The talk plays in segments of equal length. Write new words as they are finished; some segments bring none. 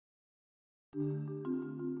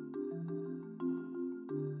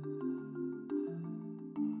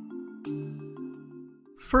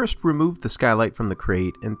First, remove the skylight from the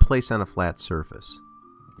crate and place on a flat surface.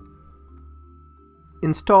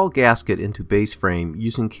 Install gasket into base frame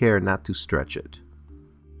using care not to stretch it.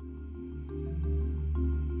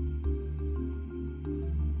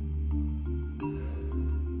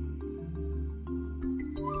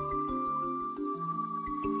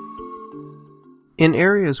 In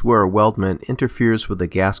areas where a weldment interferes with the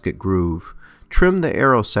gasket groove, trim the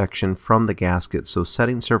arrow section from the gasket so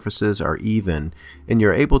setting surfaces are even and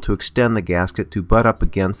you're able to extend the gasket to butt up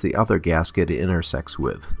against the other gasket it intersects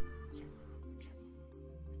with.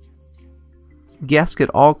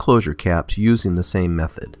 Gasket all closure caps using the same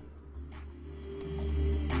method.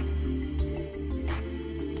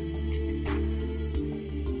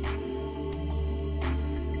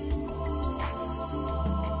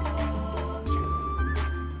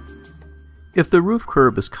 If the roof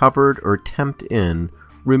curb is covered or temped in,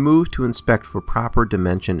 remove to inspect for proper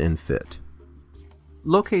dimension and fit.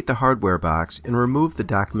 Locate the hardware box and remove the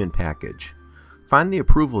document package. Find the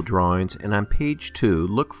approval drawings and on page 2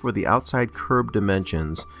 look for the outside curb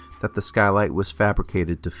dimensions that the skylight was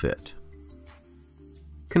fabricated to fit.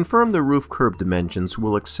 Confirm the roof curb dimensions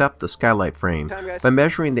will accept the skylight frame by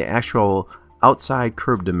measuring the actual outside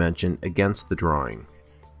curb dimension against the drawing.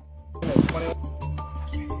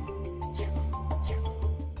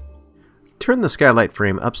 Turn the skylight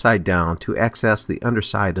frame upside down to access the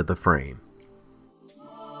underside of the frame.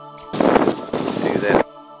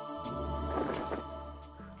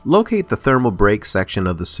 Locate the thermal break section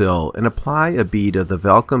of the sill and apply a bead of the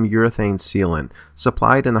Velcrum urethane sealant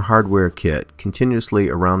supplied in the hardware kit continuously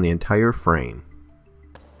around the entire frame.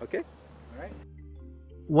 Okay. All right.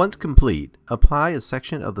 Once complete, apply a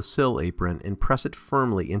section of the sill apron and press it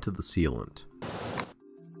firmly into the sealant.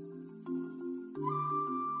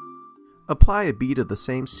 Apply a bead of the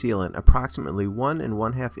same sealant approximately 1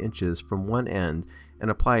 1/2 inches from one end and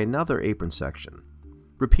apply another apron section.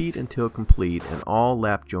 Repeat until complete and all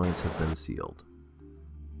lap joints have been sealed.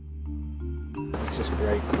 It's just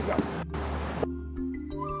great.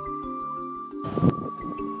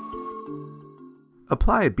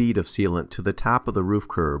 Apply a bead of sealant to the top of the roof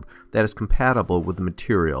curb that is compatible with the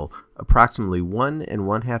material approximately 1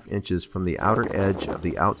 1/2 inches from the outer edge of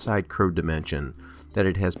the outside curb dimension that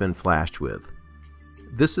it has been flashed with.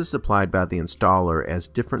 This is applied by the installer as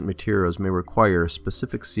different materials may require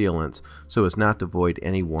specific sealants so as not to void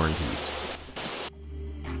any warranties.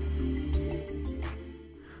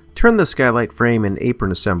 Turn the skylight frame and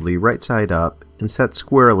apron assembly right side up and set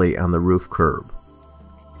squarely on the roof curb.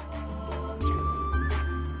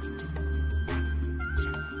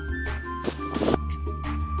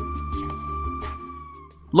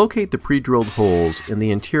 Locate the pre-drilled holes in the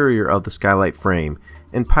interior of the skylight frame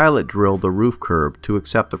and pilot drill the roof curb to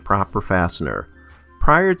accept the proper fastener.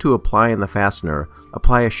 Prior to applying the fastener,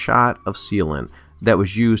 apply a shot of sealant that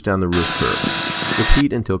was used on the roof curb.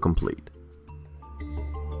 Repeat until complete.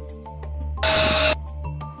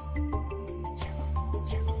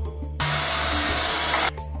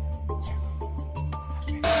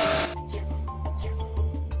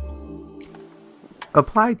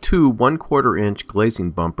 Apply 2 1/4 inch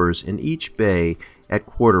glazing bumpers in each bay at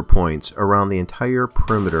quarter points around the entire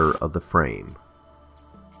perimeter of the frame.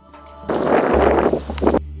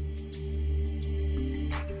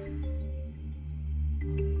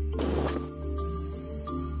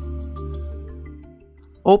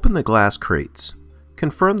 Open the glass crates.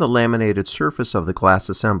 Confirm the laminated surface of the glass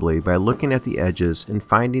assembly by looking at the edges and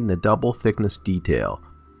finding the double thickness detail.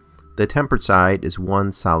 The tempered side is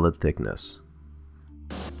one solid thickness.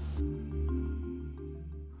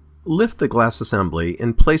 Lift the glass assembly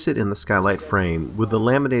and place it in the skylight frame with the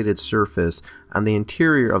laminated surface on the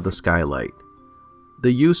interior of the skylight.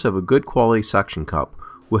 The use of a good quality suction cup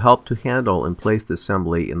will help to handle and place the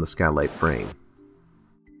assembly in the skylight frame.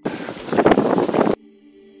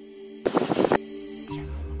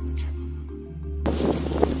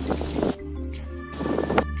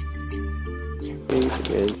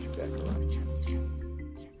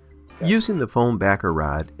 Using the foam backer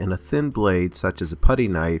rod and a thin blade such as a putty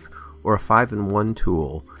knife or a 5-in-1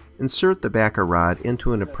 tool, insert the backer rod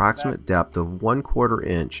into an approximate depth of 1/4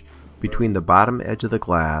 inch between the bottom edge of the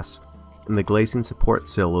glass and the glazing support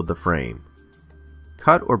sill of the frame.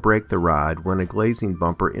 Cut or break the rod when a glazing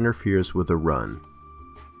bumper interferes with a run.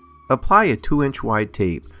 Apply a 2-inch wide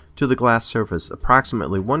tape to the glass surface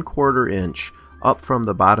approximately 1/4 inch up from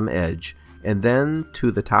the bottom edge and then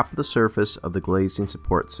to the top of the surface of the glazing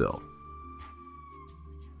support sill.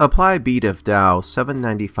 Apply a bead of Dow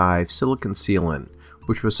 795 silicone sealant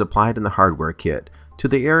which was supplied in the hardware kit, to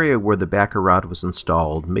the area where the backer rod was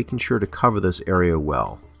installed, making sure to cover this area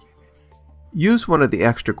well. Use one of the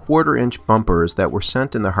extra 1/4 inch bumpers that were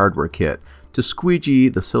sent in the hardware kit to squeegee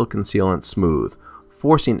the silicone sealant smooth,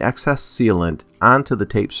 forcing excess sealant onto the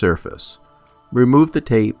tape surface. Remove the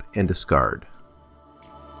tape and discard.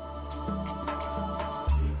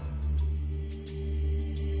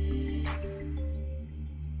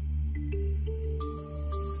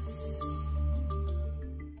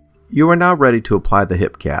 You are now ready to apply the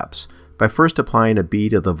hip caps by first applying a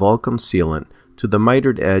bead of the Vulcum sealant to the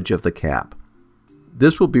mitered edge of the cap.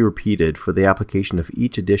 This will be repeated for the application of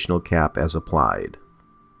each additional cap as applied.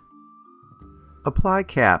 Apply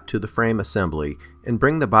cap to the frame assembly and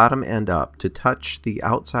bring the bottom end up to touch the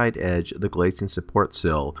outside edge of the glazing support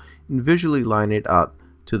sill and visually line it up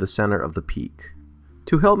to the center of the peak.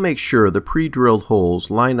 To help make sure the pre-drilled holes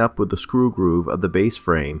line up with the screw groove of the base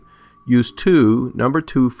frame, use two No.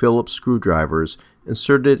 2 Phillips screwdrivers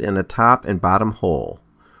inserted in a top and bottom hole.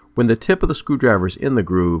 When the tip of the screwdriver is in the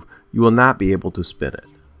groove, you will not be able to spin it.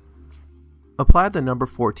 Apply the No.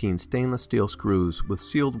 14 stainless steel screws with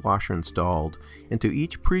sealed washer installed into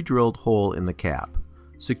each pre-drilled hole in the cap.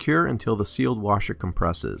 Secure until the sealed washer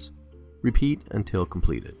compresses. Repeat until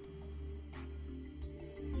completed.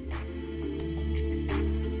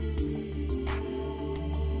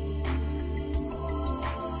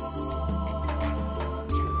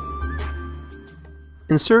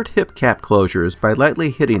 Insert hip cap closures by lightly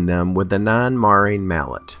hitting them with the non-marring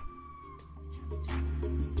mallet.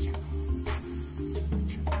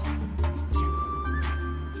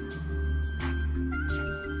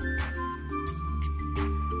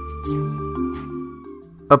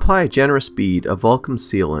 Apply a generous bead of Vulcum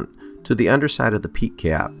sealant to the underside of the peak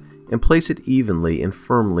cap and place it evenly and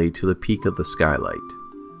firmly to the peak of the skylight.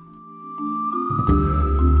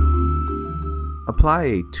 Apply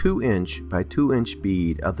a 2" by 2"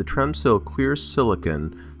 bead of the Tremsil clear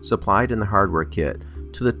silicone supplied in the hardware kit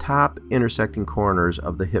to the top intersecting corners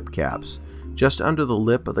of the hip caps, just under the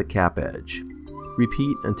lip of the cap edge.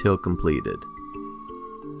 Repeat until completed.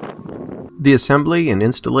 The assembly and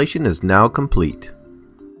installation is now complete.